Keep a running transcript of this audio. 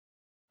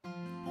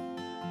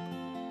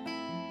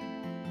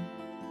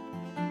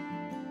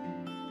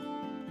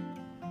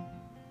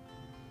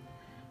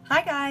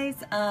Hi guys,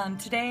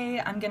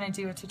 today I'm gonna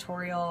do a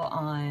tutorial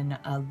on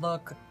a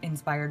look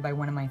inspired by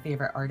one of my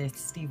favorite artists,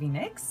 Stevie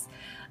Nicks.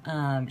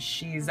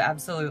 She's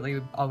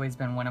absolutely always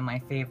been one of my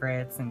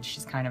favorites, and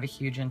she's kind of a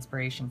huge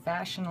inspiration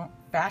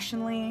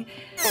fashionally,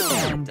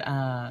 and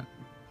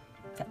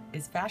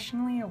is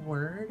fashionally a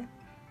word?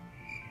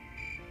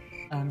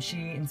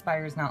 She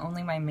inspires not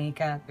only my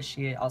makeup, but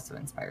she also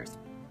inspires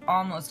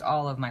almost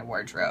all of my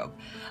wardrobe.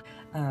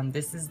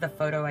 This is the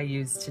photo I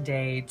used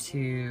today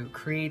to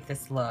create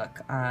this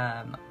look.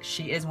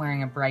 She is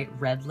wearing a bright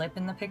red lip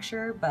in the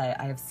picture, but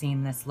I have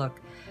seen this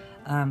look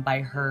by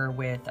her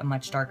with a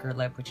much darker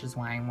lip, which is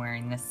why I'm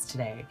wearing this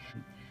today.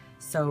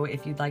 So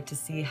if you'd like to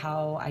see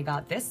how I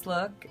got this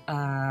look,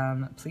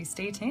 please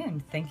stay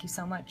tuned. Thank you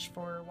so much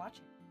for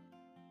watching.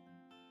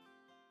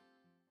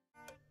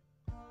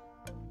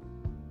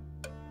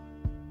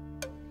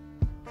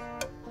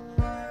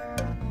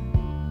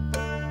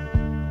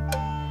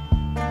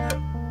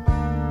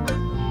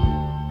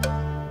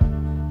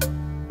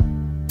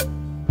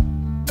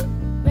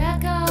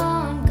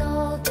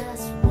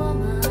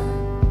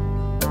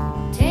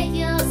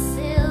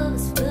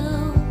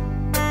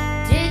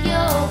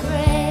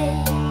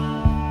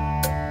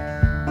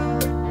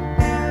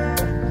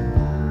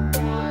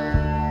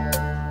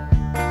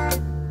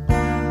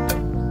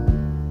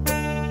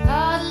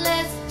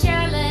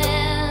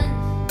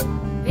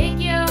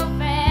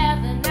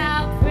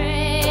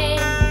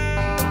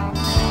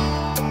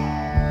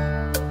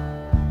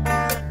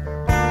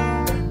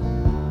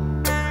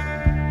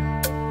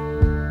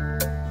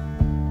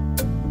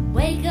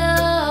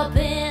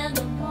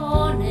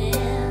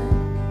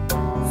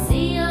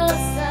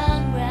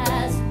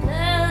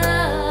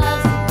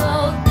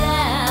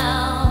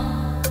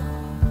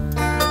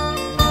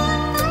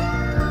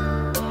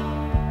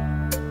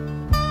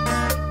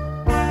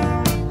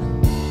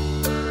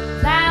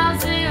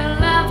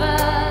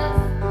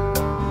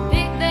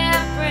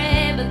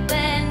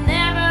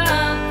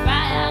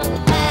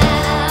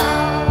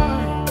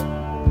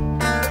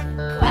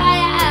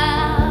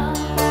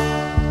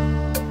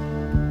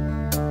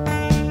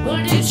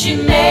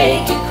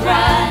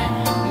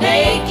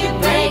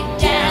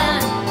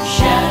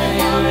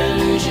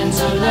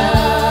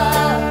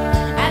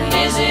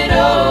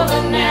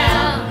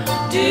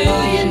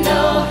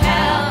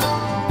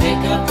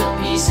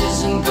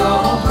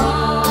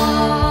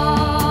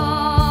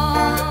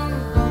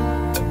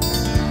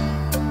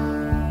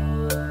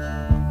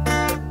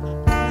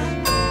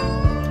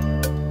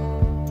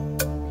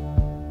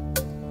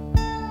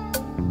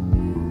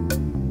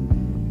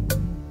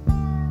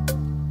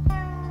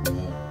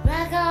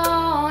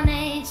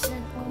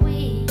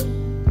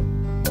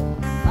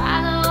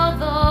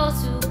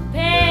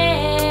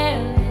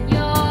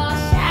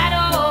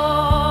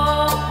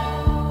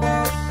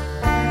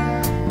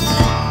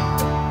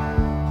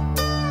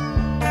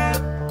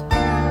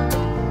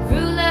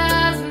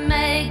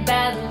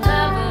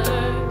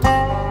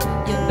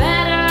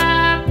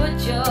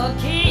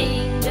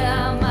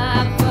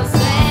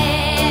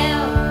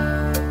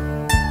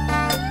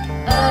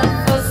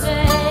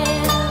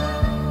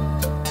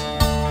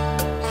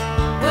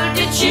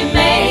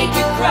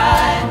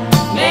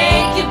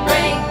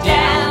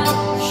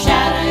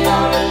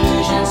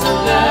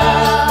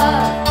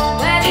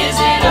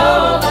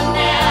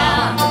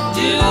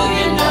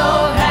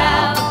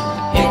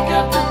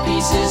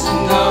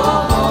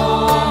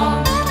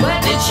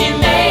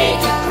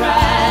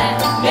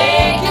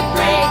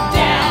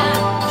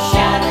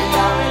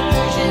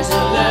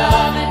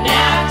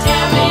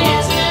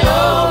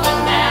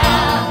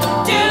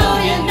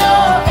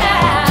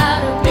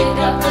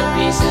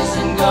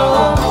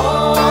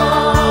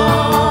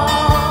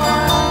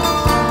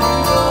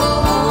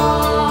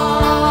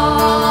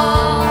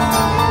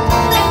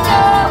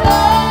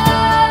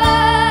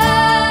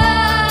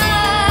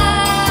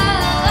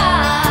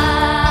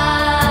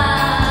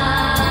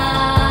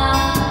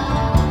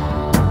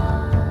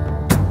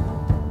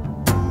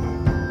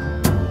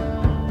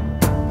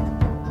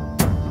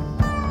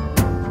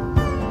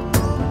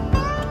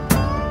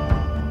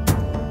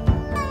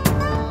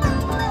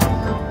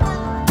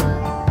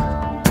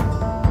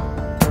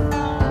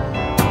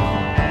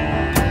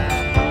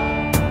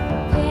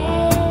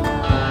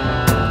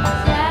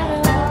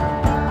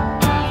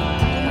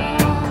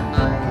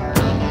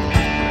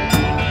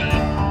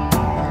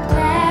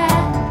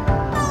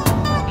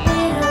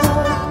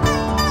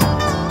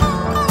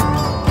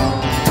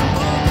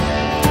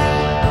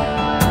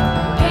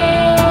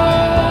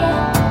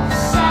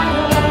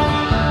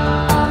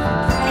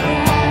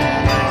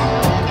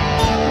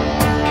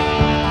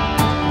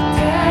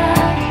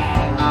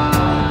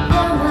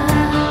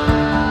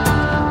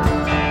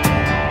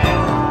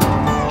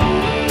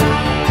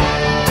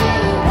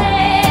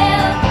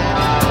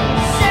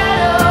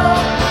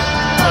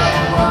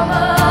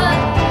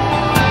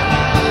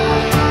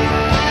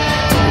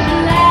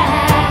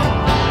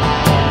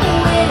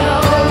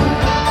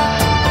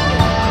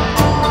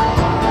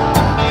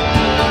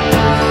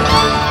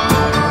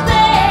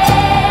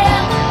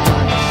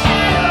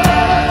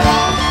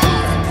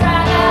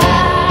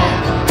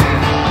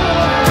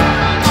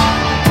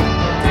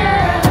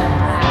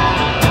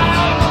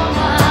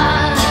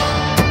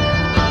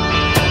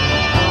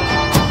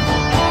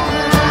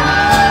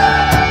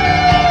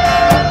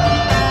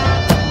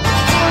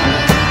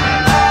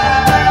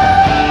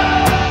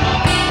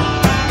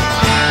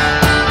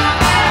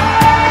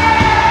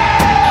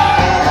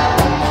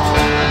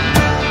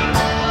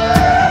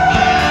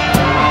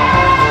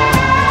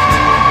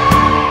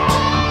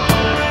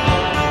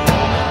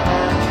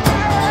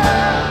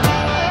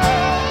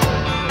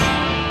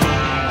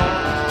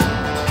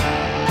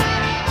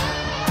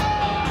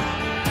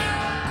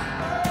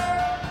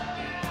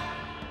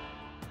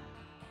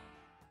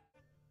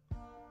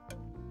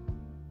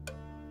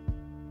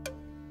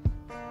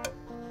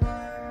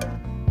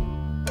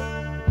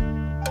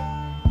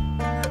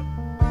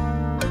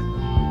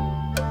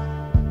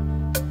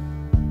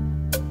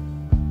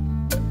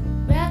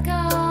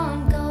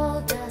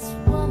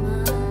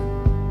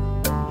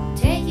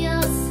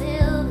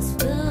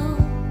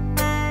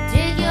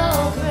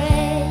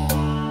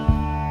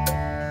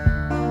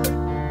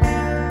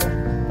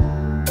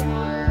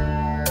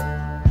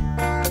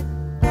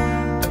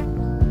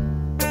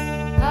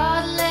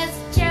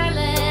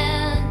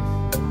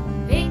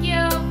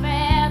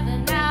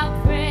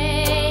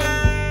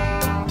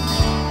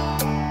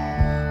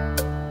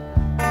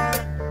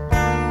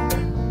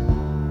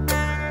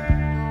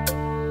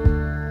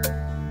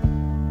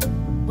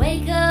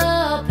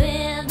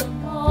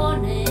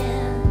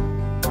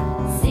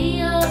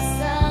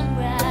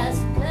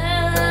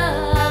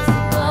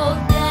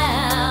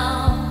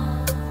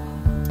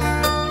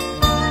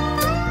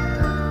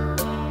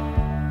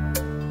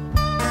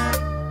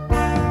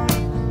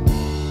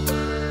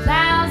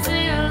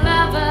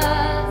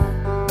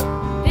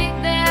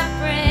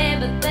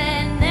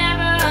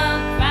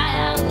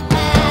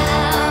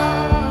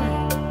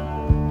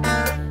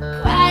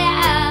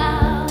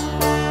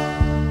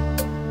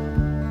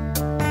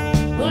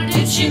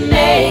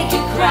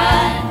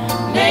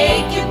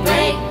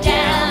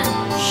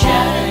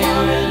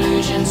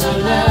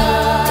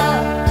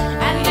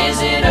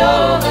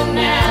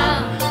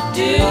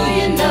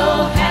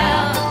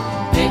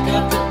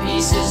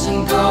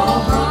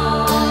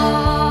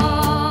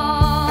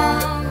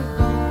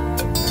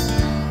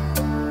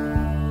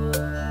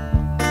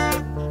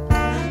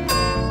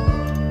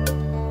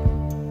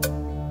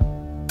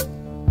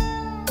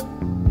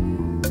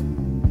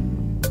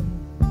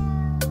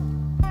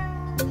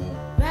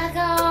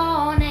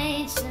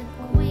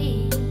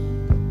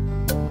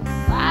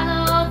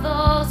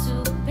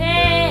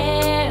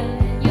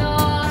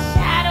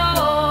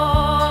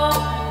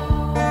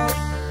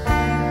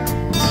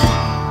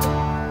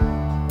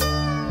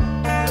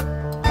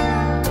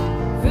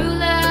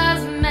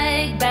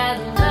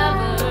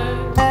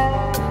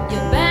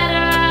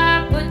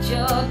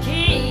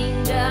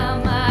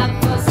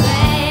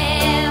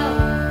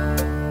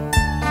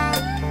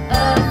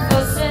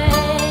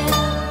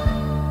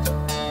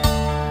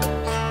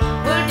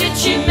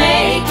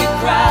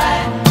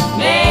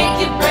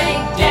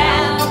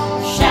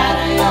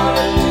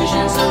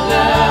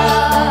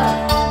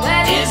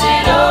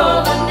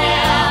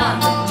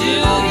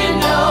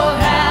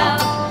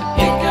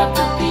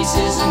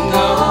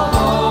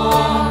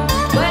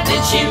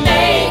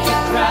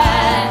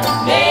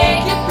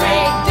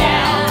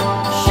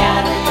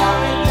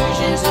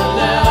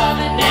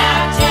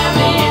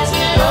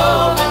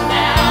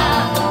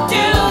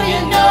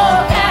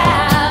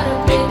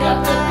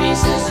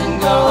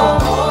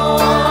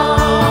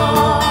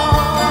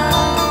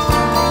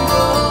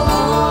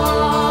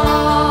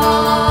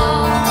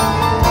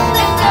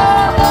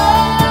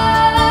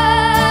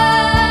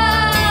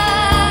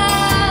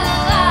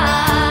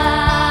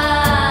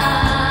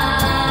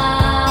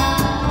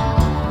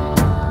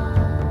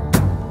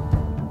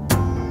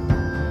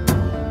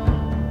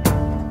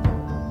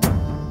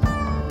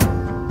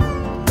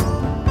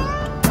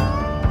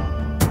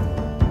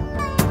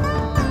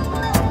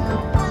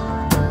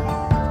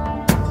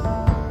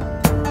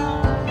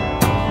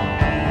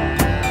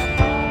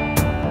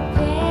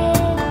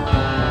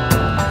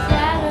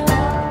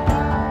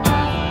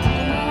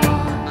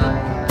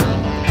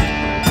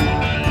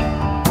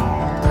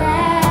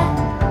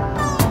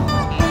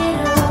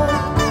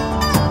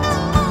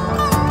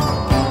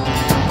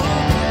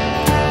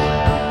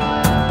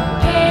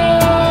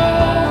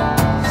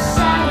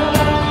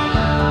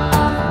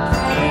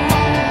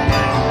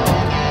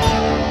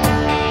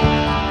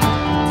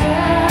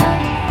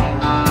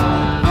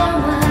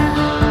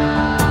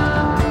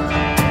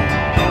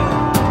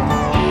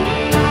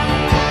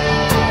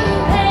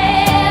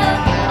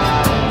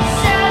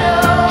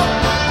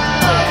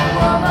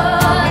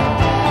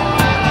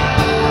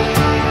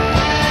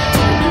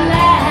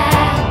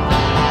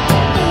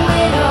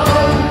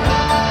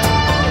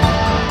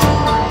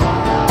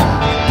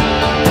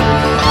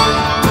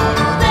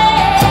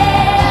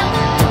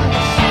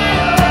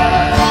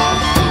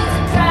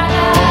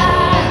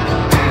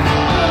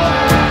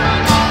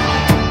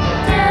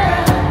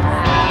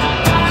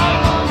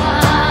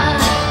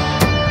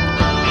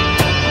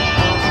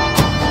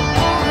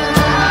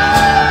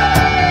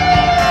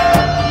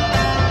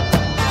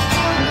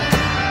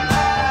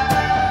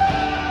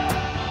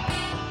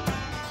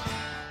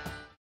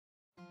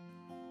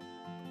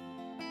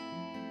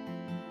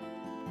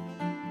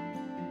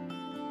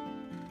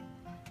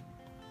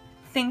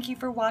 Thank you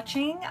for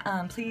watching.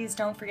 Please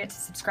don't forget to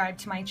subscribe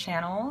to my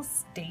channel.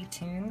 Stay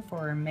tuned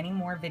for many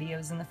more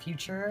videos in the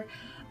future.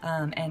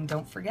 And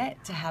don't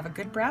forget to have a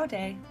good brow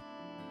day.